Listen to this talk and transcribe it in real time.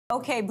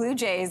Okay, Blue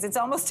Jays, it's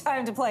almost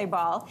time to play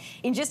ball.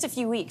 In just a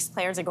few weeks,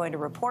 players are going to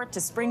report to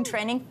spring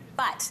training,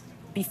 but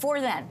before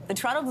then, the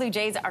Toronto Blue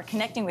Jays are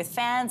connecting with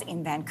fans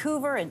in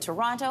Vancouver and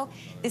Toronto.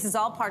 This is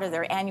all part of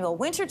their annual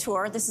winter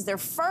tour. This is their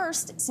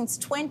first since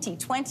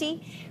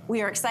 2020.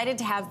 We are excited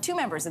to have two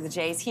members of the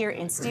Jays here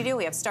in studio.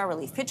 We have star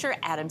relief pitcher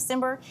Adam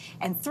Cimber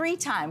and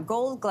three-time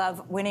Gold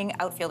Glove winning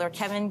outfielder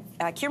Kevin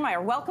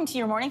Kiermaier. Welcome to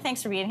your morning.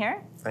 Thanks for being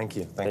here. Thank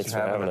you. Thanks for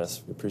having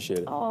us. We appreciate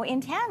it. Oh,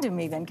 in tandem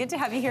even. Good to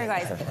have you here,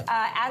 guys.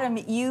 Adam,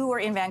 you were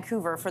in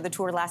Vancouver for the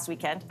tour last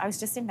weekend. I was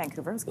just in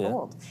Vancouver. It was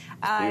cold.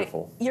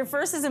 Beautiful. You're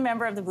first as a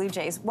member of the Blue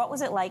Jays. What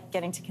was it like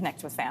getting to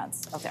connect with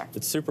fans out there?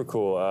 It's super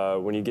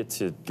cool. When you get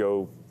to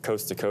go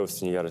coast to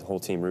coast and you got a whole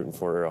team rooting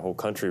for you, a whole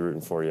country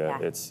rooting for you,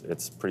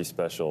 it's pretty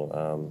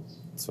special.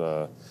 It's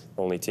the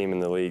only team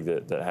in the league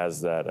that has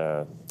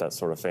that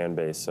sort of fan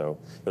base. So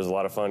it was a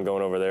lot of fun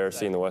going over there,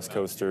 seeing the West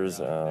Coasters,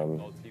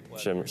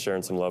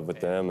 sharing some love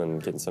with them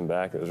and getting some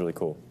back. It was really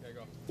cool.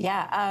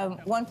 Yeah,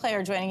 one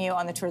player joining you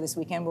on the tour this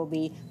weekend will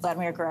be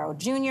Vladimir Guerrero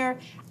Jr.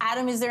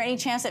 Adam, is there any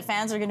chance that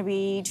fans are going to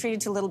be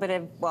treated to a little bit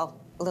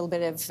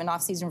of an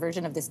off-season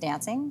version of this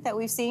dancing that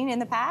we've seen in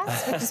the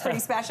past, which is pretty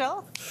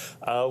special?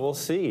 We'll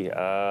see.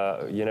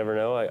 You never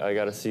know. I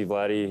got to see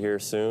Vladdy here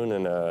soon,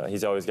 and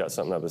he's always got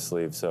something up his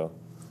sleeve, so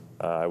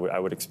I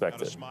would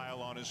expect it.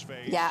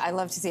 Yeah, I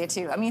love to see it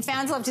too. I mean,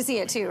 fans love to see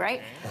it too,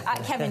 right?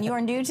 Kevin, you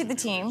are new to the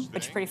team,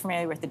 but you're pretty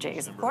familiar with the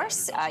Jays, of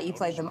course. You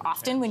played them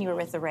often when you were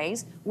with the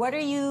Rays. What are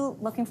you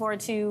looking forward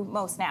to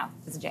most now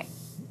as a Jay?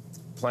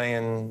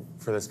 Playing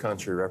for this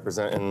country,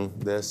 representing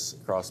this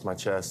across my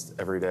chest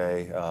every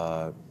day.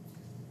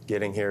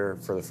 Getting here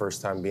for the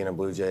first time, being a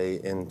Blue Jay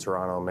in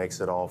Toronto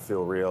makes it all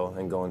feel real.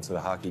 And going to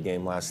the hockey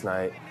game last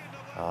night,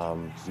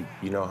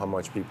 you know how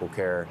much people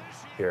care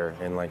here.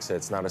 And like I said,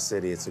 it's not a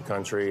city, it's a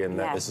country, and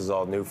this is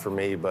all new for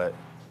me, but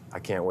I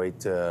can't wait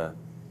to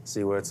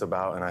see what it's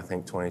about, and I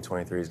think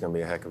 2023 is going to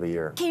be a heck of a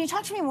year. Can you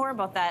talk to me more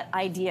about that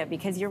idea?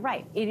 Because you're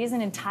right, it is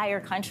an entire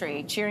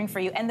country cheering for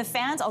you. And the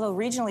fans, although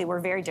regionally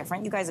we're very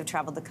different, you guys have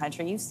traveled the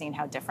country, you've seen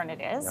how different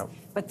it is,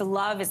 but the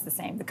love is the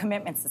same, the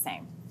commitment's the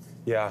same.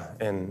 Yeah,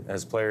 and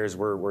as players,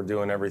 we're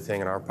doing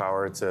everything in our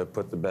power to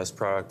put the best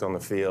product on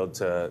the field,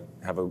 to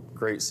have a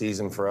great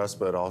season for us,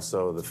 but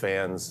also the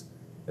fans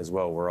as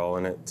well. We're all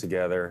in it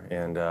together,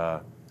 and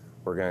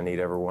we're going to need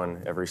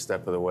everyone every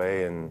step of the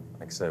way. And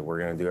like I said, we're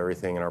going to do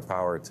everything in our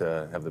power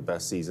to have the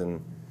best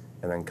season.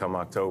 And then come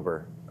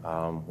October,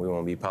 we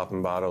won't be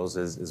popping bottles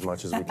as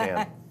much as we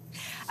can.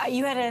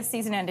 You had a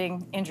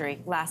season-ending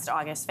injury last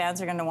August.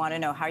 Fans are going to want to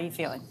know, how are you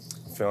feeling?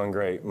 Feeling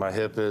great. My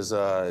hip is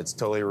it's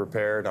totally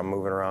repaired. I'm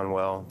moving around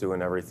well,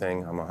 doing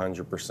everything. I'm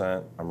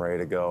 100%. I'm ready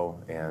to go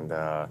and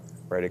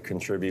ready to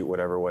contribute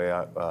whatever way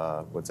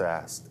what's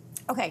asked.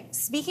 Okay,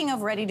 speaking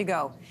of ready to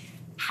go,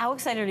 how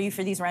excited are you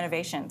for these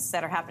renovations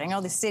that are happening? I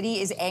know the city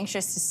is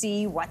anxious to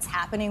see what's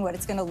happening, what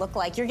it's going to look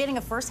like. You're getting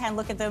a first-hand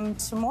look at them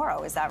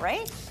tomorrow, is that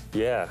right?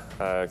 Yeah,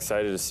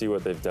 excited to see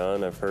what they've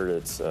done. I've heard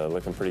it's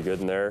looking pretty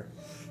good in there.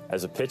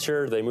 As a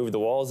pitcher, they moved the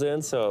walls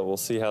in, so we'll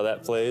see how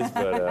that plays,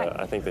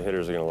 but I think the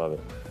hitters are going to love it.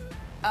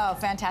 Oh,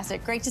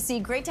 fantastic. Great to see.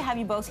 Great to have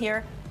you both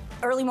here.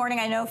 Early morning,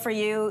 I know for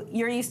you,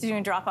 you're used to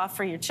doing drop-off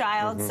for your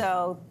child,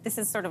 so this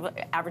is sort of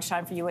average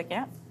time for you waking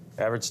up?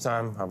 Average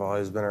time. I've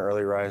always been an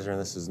early riser, and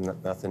this is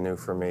nothing new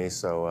for me,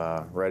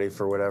 so ready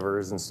for whatever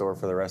is in store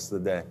for the rest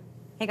of the day.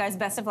 Hey, guys,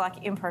 best of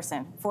luck in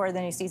person for the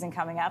new season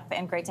coming up,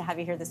 and great to have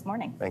you here this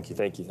morning. Thank you.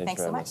 Thank you.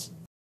 Thanks so much.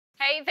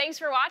 Hey, thanks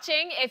for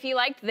watching. If you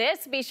liked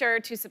this, be sure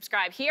to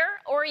subscribe here,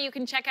 or you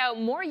can check out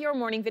more Your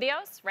Morning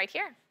videos right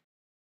here.